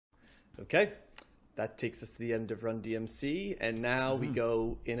Okay, that takes us to the end of Run DMC, and now we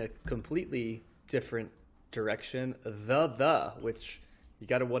go in a completely different direction. Which you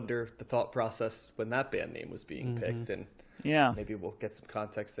got to wonder the thought process when that band name was being picked, and maybe we'll get some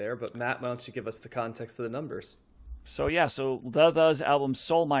context there. But Matt, why don't you give us the context of the numbers? So The's album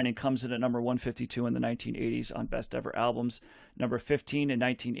Soul Mining comes in at number 152 in the 1980s on Best Ever Albums, number 15 in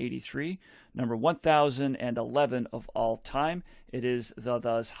 1983, number 1011 of all time. It is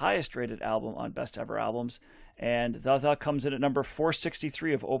The's highest rated album on Best Ever Albums, and The comes in at number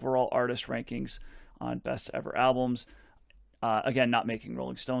 463 of overall artist rankings on Best Ever Albums. Again, not making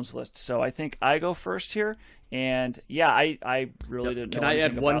Rolling Stones list. So I think I go first here, and I really didn't know. Can I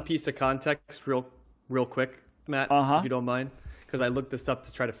add one piece of context real quick, Matt, if you don't mind? Because I looked this up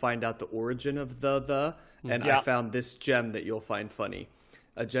to try to find out the origin of and I found this gem that you'll find funny.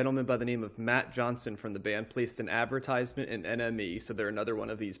 A gentleman by the name of Matt Johnson from the band placed an advertisement in NME, so they're another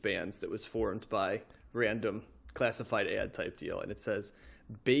one of these bands that was formed by random classified ad type deal, and it says,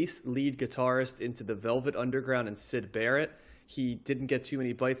 bass lead guitarist into the Velvet Underground and Syd Barrett. He didn't get too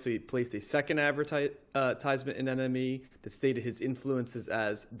many bites, so he placed a second advertisement in NME that stated his influences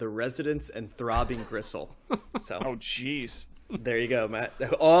as The Residents and Throbbing Gristle. So, oh, jeez. There you go, Matt.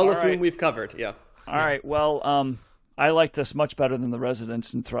 All of whom we've covered, yeah. All right, well, I like this much better than The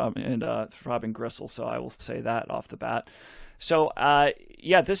Residents and Throbbing Gristle, so I will say that off the bat. So,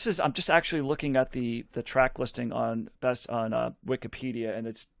 this is, I'm just actually looking at the track listing on Wikipedia, and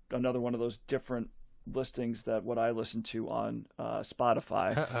it's another one of those different listings that what I listen to on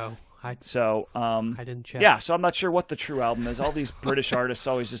Spotify. I didn't check. Yeah, so I'm not sure what the true album is. All these British artists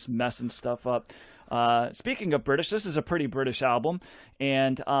always just messing stuff up. Speaking of British, this is a pretty British album,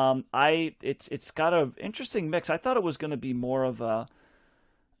 and it's got an interesting mix. I thought it was going to be more of a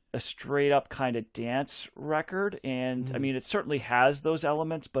straight up kind of dance record, and I mean it certainly has those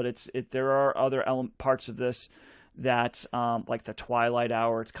elements, but there are other parts of this that like the Twilight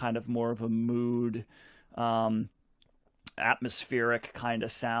Hour, it's kind of more of a mood, atmospheric kind of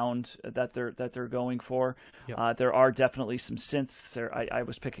sound that they're going for. Yep. There are definitely some synths there. I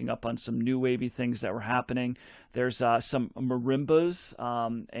was picking up on some new wavy things that were happening. There's some marimbas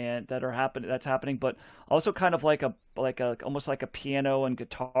and that's happening, but also kind of like almost like a piano and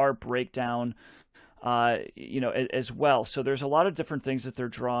guitar breakdown as well. So there's a lot of different things that they're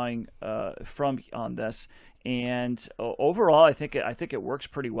drawing from on this. And overall, I think it works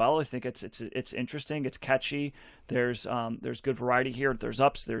pretty well. I think it's interesting. It's catchy. There's good variety here. There's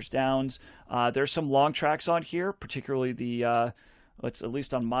ups. There's downs. There's some long tracks on here, particularly it's at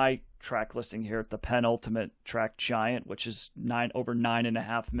least on my track listing here, the penultimate track, Giant, which is over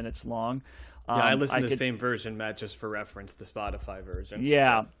 9.5 minutes long. I listened to the same version, Matt, just for reference, the Spotify version.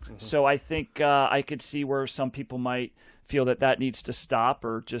 Yeah. Mm-hmm. So I think I could see where some people might feel that needs to stop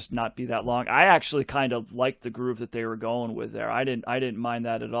or just not be that long. I actually kind of liked the groove that they were going with there. I didn't mind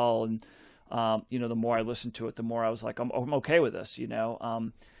that at all. And, the more I listened to it, the more I was like, I'm okay with this,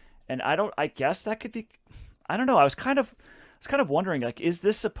 and I guess that could be, I don't know. I was kind of wondering, like, is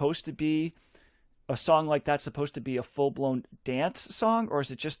this supposed to be a song like that's supposed to be a full-blown dance song, or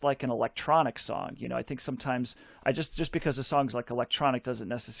is it just like an electronic song? I think sometimes just because a song's like electronic doesn't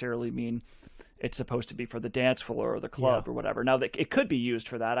necessarily mean it's supposed to be for the dance floor or the club or whatever. Now, it could be used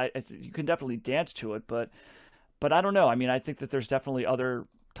for that. You can definitely dance to it, but I don't know. I mean, I think that there's definitely other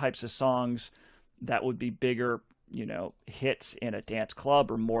types of songs that would be bigger, hits in a dance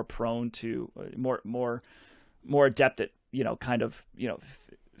club, or more prone to more adept at, kind of,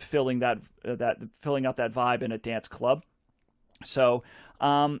 filling out that vibe in a dance club. So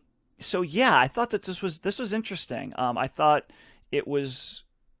yeah, I thought that this was interesting. I thought it was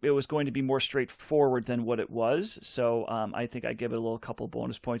going to be more straightforward than what it was. So I think I give it a couple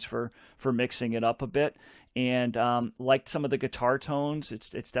bonus points for mixing it up a bit, and liked some of the guitar tones.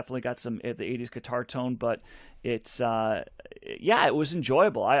 It's definitely got some the 80s guitar tone, but it's it was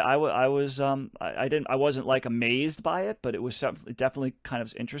enjoyable. I wasn't like amazed by it, but it was definitely kind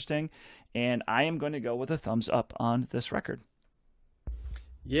of interesting, and I am going to go with a thumbs up on this record.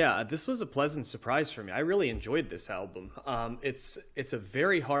 Yeah, this was a pleasant surprise for me. I really enjoyed this album. It's a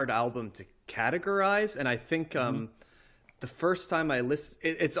very hard album to categorize, and I think the first time I listened,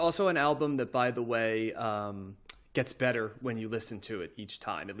 it's also an album that, by the way, gets better when you listen to it each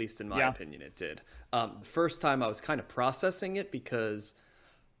time. At least in my opinion, it did. The first time I was kind of processing it because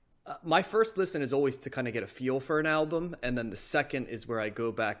my first listen is always to kind of get a feel for an album, and then the second is where I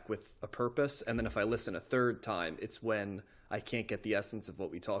go back with a purpose, and then if I listen a third time, it's when I can't get the essence of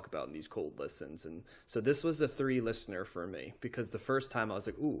what we talk about in these cold listens. And so this was a 3 listener for me, because the first time I was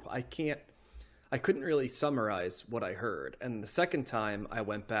like, ooh, I I couldn't really summarize what I heard. And the second time I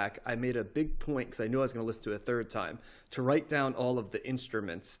went back, I made a big point, because I knew I was going to listen to it a third time, to write down all of the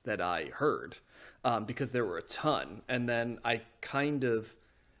instruments that I heard, because there were a ton. And then I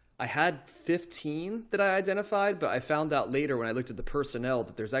had 15 that I identified, but I found out later when I looked at the personnel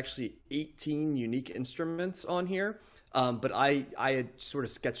that there's actually 18 unique instruments on here. But I had sort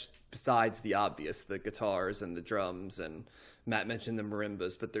of sketched besides the obvious, the guitars and the drums, and Matt mentioned the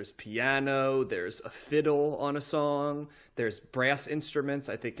marimbas, but there's piano, there's a fiddle on a song, there's brass instruments.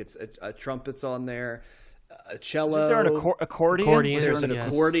 I think it's a trumpet's on there, a cello. Is there an accordion? There's an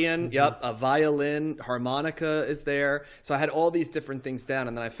accordion. Mm-hmm. Yep. A violin, harmonica is there. So I had all these different things down,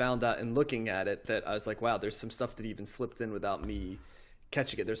 and then I found out in looking at it that I was like, wow, there's some stuff that even slipped in without me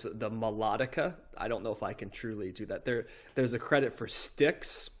catching it. There's the melodica. I don't know if I can truly do that. There's a credit for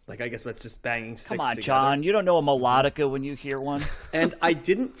sticks. Like, I guess that's just banging sticks together. Come on, John. You don't know a melodica when you hear one. And I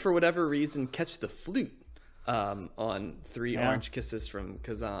didn't, for whatever reason, catch the flute on Three Orange Kisses from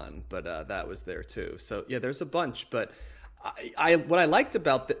Kazan, but that was there too. So yeah, there's a bunch. But what I liked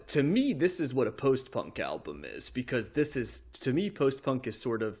about that, to me, this is what a post-punk album is, because this is, to me, post-punk is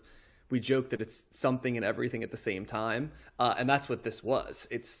sort of, we joke that it's something and everything at the same time, and that's what this was.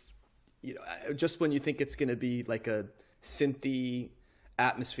 It's, just when you think it's going to be like a synthy,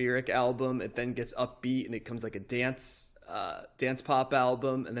 atmospheric album, it then gets upbeat and it comes like a dance pop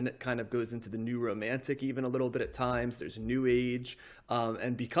album, and then it kind of goes into the new romantic even a little bit at times. There's new age,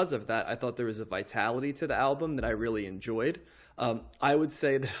 and because of that, I thought there was a vitality to the album that I really enjoyed. I would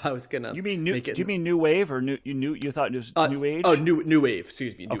say that if I was gonna, you mean new wave, or you thought it was new age? Oh, new wave.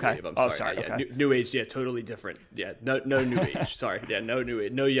 Excuse me, new okay. wave. I'm sorry. Okay. Yeah, new age. Yeah, totally different. Yeah, no new age. Sorry. Yeah, no new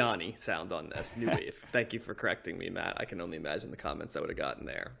age. No Yanni sound on this. New wave. Thank you for correcting me, Matt. I can only imagine the comments I would have gotten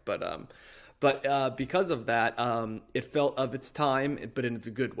there. But because of that, it felt of its time, but in a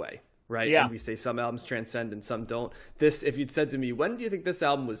good way. Right? Yeah. And we say some albums transcend and some don't. This, if you'd said to me, when do you think this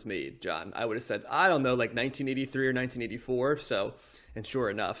album was made, John? I would have said, I don't know, like 1983 or 1984. So, and sure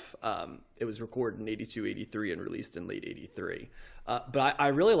enough, it was recorded in 82, 83 and released in late 83. But I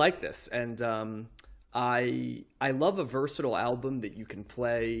really like this. And I love a versatile album that you can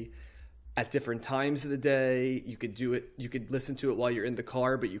play at different times of the day. You could do it. You could listen to it while you're in the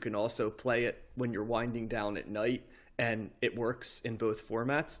car, but you can also play it when you're winding down at night. And it works in both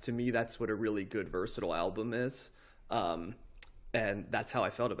formats. To me, that's what a really good, versatile album is. And that's how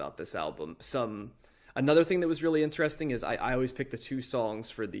I felt about this album. Another thing that was really interesting is I always pick the 2 songs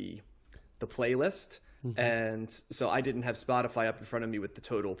for the playlist. Mm-hmm. And so I didn't have Spotify up in front of me with the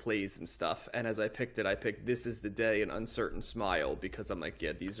total plays and stuff. And as I picked This Is the Day and Uncertain Smile, because I'm like,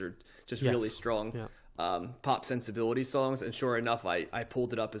 yeah, these are just really strong pop sensibility songs. And sure enough, I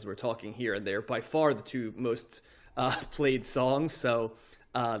pulled it up as we're talking here, and they're by far the 2 most played songs, so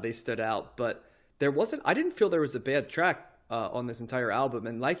they stood out. But I didn't feel there was a bad track on this entire album.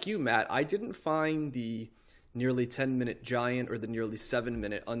 And like you, Matt, I didn't find the nearly 10-minute Giant or the nearly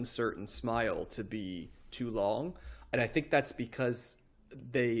 7-minute Uncertain Smile to be too long. And I think that's because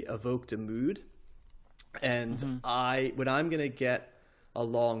they evoked a mood. And when I'm going to get a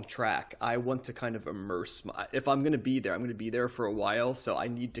long track, I want to kind of immerse if I'm going to be there, I'm going to be there for a while. So I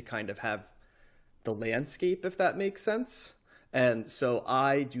need to kind of have the landscape, if that makes sense. And so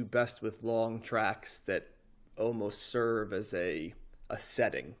I do best with long tracks that almost serve as a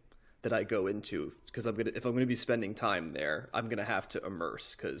setting that I go into, because if I'm gonna be spending time there, I'm gonna have to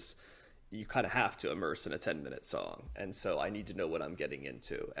immerse, because you kind of have to immerse in a 10-minute song. And so I need to know what I'm getting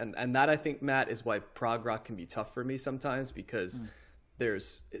into. And that, I think, Matt, is why prog rock can be tough for me sometimes, because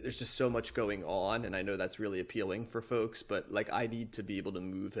there's just so much going on, and I know that's really appealing for folks, but like, I need to be able to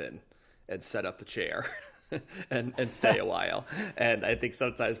move in and set up a chair and stay a while. And I think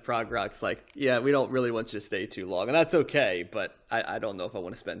sometimes prog rock's like, yeah, we don't really want you to stay too long, and that's okay, but I don't know if I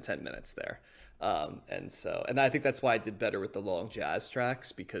want to spend 10 minutes there. And I think that's why I did better with the long jazz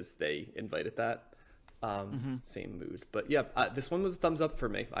tracks, because they invited that same mood. But yeah, this one was a thumbs up for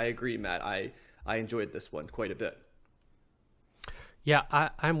me. I agree, Matt. I enjoyed this one quite a bit. Yeah,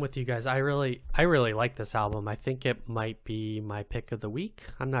 I'm with you guys. I really like this album. I think it might be my pick of the week.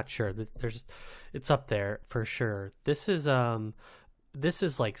 I'm not sure. It's up there for sure. This is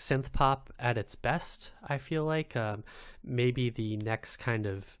like synth pop at its best, I feel like. Maybe the next kind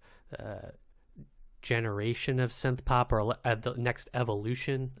of generation of synth pop, or the next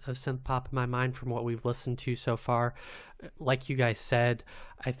evolution of synth pop in my mind from what we've listened to so far. Like you guys said,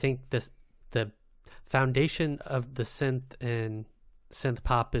 I think the foundation of the synth and synth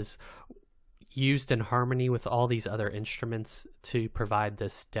pop is used in harmony with all these other instruments to provide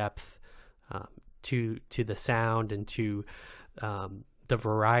this depth to the sound and to the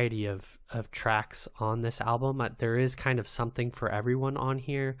variety of tracks on this album. There is kind of something for everyone on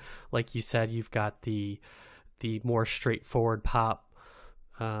here. Like you said, you've got the more straightforward pop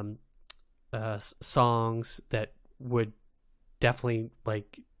songs that would definitely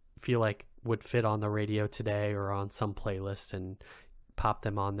feel like would fit on the radio today or on some playlist, and pop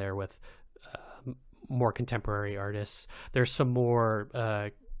them on there with more contemporary artists. There's some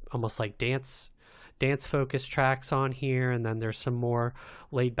more almost like dance focused tracks on here, and then there's some more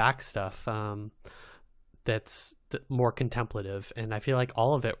laid back stuff that's more contemplative, and I feel like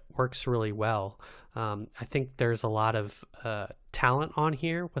all of it works really well. I think there's a lot of talent on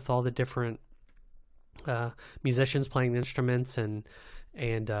here with all the different musicians playing the instruments, and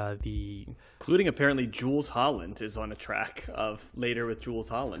the including apparently Jules Holland is on a track of Later with Jules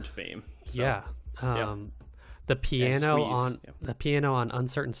Holland fame. So, yeah. The piano on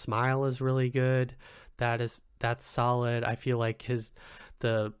Uncertain Smile is really good. That's solid. I feel like is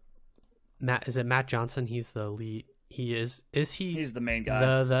it Matt Johnson? He's the lead. He's the main guy.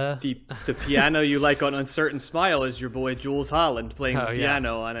 The piano you like on Uncertain Smile is your boy Jules Holland playing the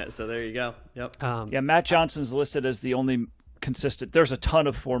piano on it. So there you go. Yep. Matt Johnson's listed as the only consistent. There's a ton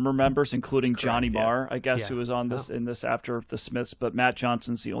of former members, including Johnny Marr, I guess, who was on this in this after the Smiths, but Matt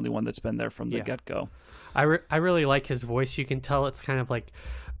Johnson's the only one that's been there from the get-go. I really like his voice. You can tell it's kind of like,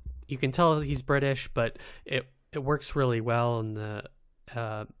 you can tell he's British, but it works really well in the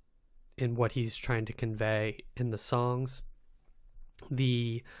in what he's trying to convey in the songs.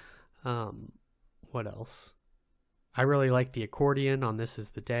 What else? I really like the accordion on This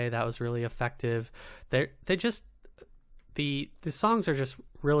Is the Day. That was really effective. The songs are just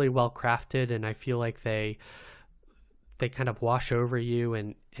really well crafted, and I feel like they kind of wash over you,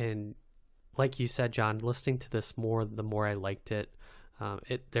 and like you said, John, listening to this the more I liked it.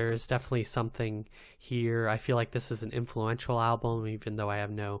 There is definitely something here. I feel like this is an influential album, even though I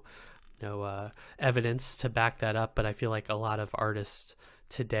have no evidence to back that up, but I feel like a lot of artists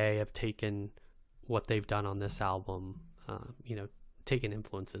today have taken what they've done on this album, taken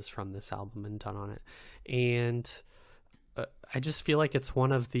influences from this album and done on it. And I just feel like it's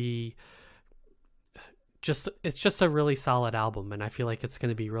one of it's just a really solid album, and I feel like it's going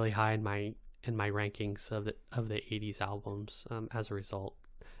to be really high in my rankings of the 80s albums as a result.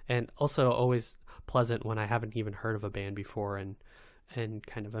 And also always pleasant when I haven't even heard of a band before and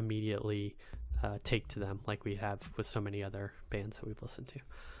kind of immediately take to them, like we have with so many other bands that we've listened to.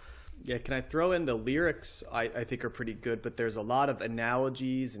 Yeah, can I throw in the lyrics? I think are pretty good, but there's a lot of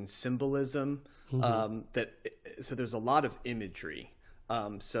analogies and symbolism. So there's a lot of imagery.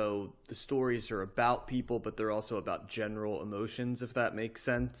 So the stories are about people, but they're also about general emotions, if that makes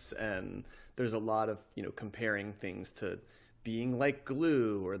sense. And there's a lot of, comparing things to being like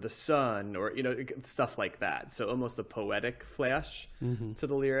glue or the sun or, stuff like that. So almost a poetic flash to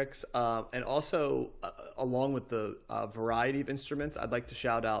the lyrics. And also, along with the variety of instruments, I'd like to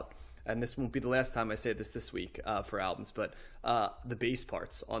shout out, and this won't be the last time I say this week for albums, but the bass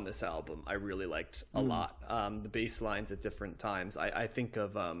parts on this album I really liked a lot. The bass lines at different times. I think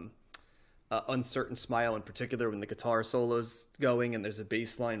of Uncertain Smile in particular, when the guitar solo's going and there's a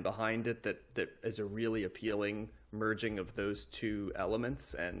bass line behind it that is a really appealing merging of those two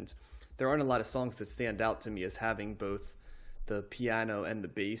elements. And there aren't a lot of songs that stand out to me as having both the piano and the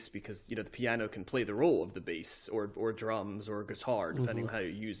bass, because the piano can play the role of the bass or drums or guitar depending on how you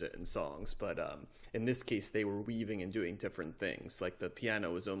use it in songs, but in this case they were weaving and doing different things. Like the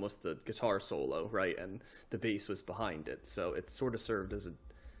piano was almost the guitar solo, right, and the bass was behind it, so it sort of served as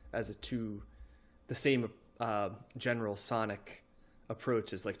the same general sonic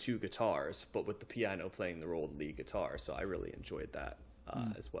approach as like two guitars, but with the piano playing the role of lead guitar. So I really enjoyed that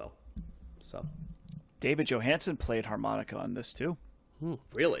as well. So David Johansen played harmonica on this too.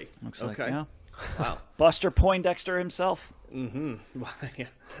 Really? Looks like, okay. Yeah. Wow. Buster Poindexter himself. Yeah,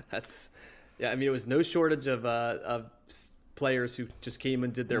 I mean, it was no shortage of players who just came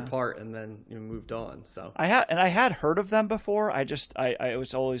and did their part and then moved on. So I had heard of them before. I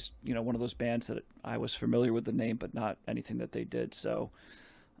was always one of those bands that I was familiar with the name, but not anything that they did. So,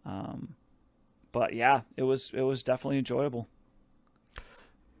 but yeah, it was definitely enjoyable.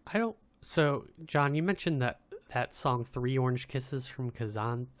 So, John, you mentioned that song 3 Orange Kisses from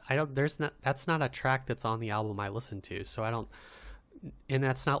Kazan. That's not a track that's on the album I listened to, so I don't, and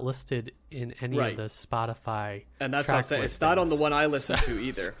that's not listed in any of the Spotify. And that's what I'm saying. It's not on the one I listened to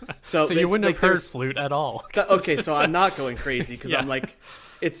either. So you wouldn't have heard Flute at all. Okay, so I'm not going crazy because I'm like,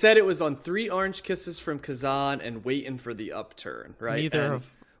 it said it was on 3 Orange Kisses from Kazan and Waiting for the Upturn, right? Neither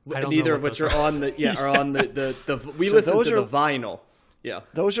of which are on the are on the we listened to the vinyl. Yeah,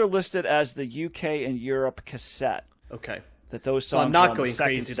 those are listed as the UK and Europe cassette. Okay, That those So songs I'm are not on going the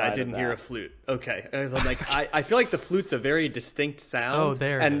second crazy that side I didn't of hear a flute. Okay, because I'm like, I feel like the flute's a very distinct sound. Oh,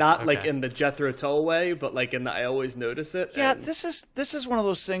 there it and is. not Okay. like in the Jethro Tull way, but like in the I always notice it. Yeah, and this is one of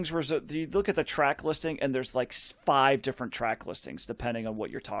those things where you look at the track listing and there's like 5 different track listings depending on what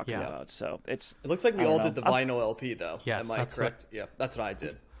you're talking about. So it looks like we I don't all know. did the vinyl LP though. Yes, Am I that's correct? Yeah, that's what I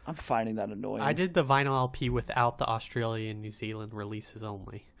did. I'm finding that annoying. I did the vinyl LP without the Australia and New Zealand releases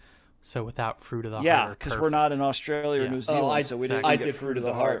only. So without Fruit of the Heart. Yeah, because we're not in Australia or New Zealand, so we didn't I get did Fruit of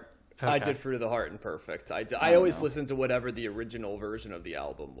the Heart. I Okay. did Fruit of the Heart and Perfect. I always listen to whatever the original version of the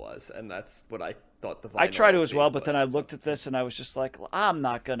album was, and that's what I thought the vinyl I try to LP as well, but then I was, looked at this and I was just like, I'm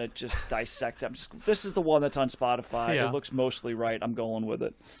not gonna just dissect it. This is the one that's on Spotify. Yeah. It looks mostly right. I'm going with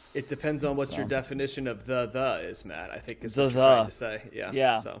it. It depends on what your definition of the is, Matt. I think is The what you're trying to say. Yeah.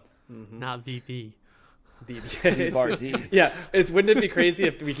 Yeah. So. Not the. Yeah, wouldn't it be crazy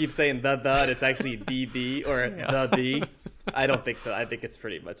if we keep saying the and it's actually the or the? I don't think so. I think it's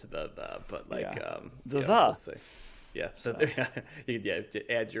pretty much the, but like We'll see. Yeah, so you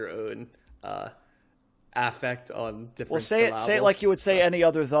add your own affect on different. Well, say it like you would say any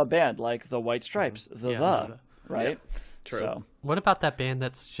other the band, like the White Stripes, right? Yeah, true. So, What about that band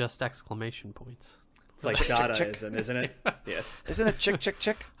that's just exclamation points? it's like Dadaism, isn't it? Yeah, isn't it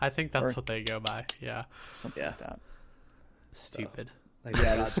chick? I think that's what they go by. Yeah. Something like that. Stupid. like,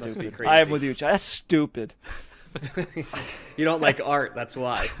 yeah, that's stupid. Crazy. I am with you, John. That's stupid. You don't like art, that's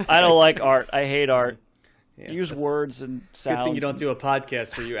why. I don't like art. I hate art. Yeah, Use words and sounds. Good thing you don't do a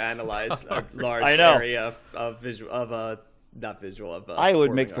podcast where you analyze a large I know. area of not visual of. I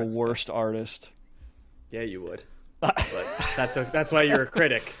would make the performing arts. worst artist. Yeah, you would. But that's why you're a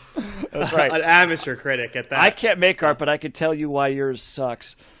critic. That's right. An amateur critic at that. I can't make art, but I can tell you why yours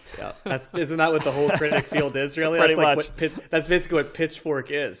sucks. Yeah, isn't that what the whole critic field is? Really, Pretty that's much. That's basically what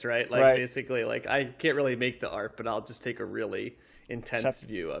Pitchfork is, right? Like Right. basically, like I can't really make the art, but I'll just take a really intense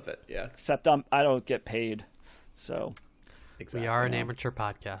view of it. Yeah, Except I don't get paid, so exactly. We are an amateur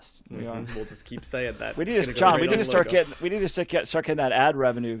podcast. we are. We'll just keep saying that. We need It's to, gonna go John. right We on need to the start logo. start getting that ad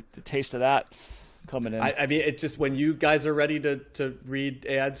revenue. The taste of that coming in. I mean, it's just when you guys are ready to read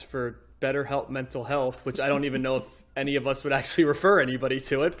ads for BetterHelp Mental Health, which I don't even know if any of us would actually refer anybody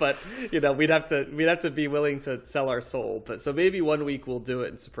to it, but we'd have to be willing to sell our soul. But so maybe one week we'll do it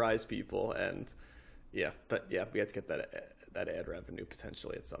and surprise people, and we have to get that ad revenue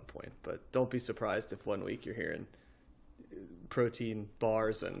potentially at some point. But don't be surprised if one week you're hearing protein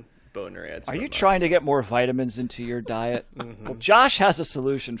bars and boner ads. Are you trying to get more vitamins into your diet? Mm-hmm. Well, Josh has a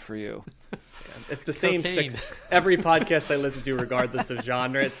solution for you. It's the same Cocaine. 6. Every podcast I listen to, regardless of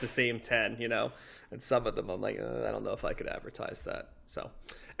genre, it's the same 10. And some of them I'm like, I don't know if I could advertise that. So,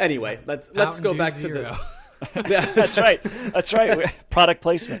 anyway, let's Mountain go Dew back Zero. to the That's right. Product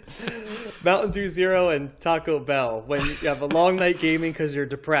placement. Mountain Dew Zero and Taco Bell. When you have a long night gaming because you're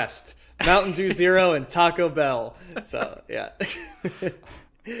depressed, Mountain Dew Zero and Taco Bell. So yeah.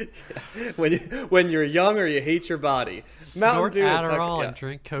 When you're young or you hate your body, Snort Mountain Dew Adderall and and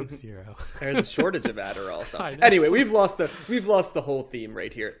drink Coke Zero. There's a shortage of Adderall. So I know. anyway, we've lost the whole theme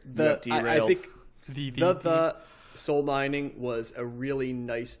right here. I derailed. think The the soul mining was a really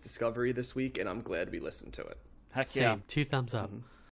nice discovery this week, and I'm glad we listened to it. Heck Same. yeah. 2 thumbs up.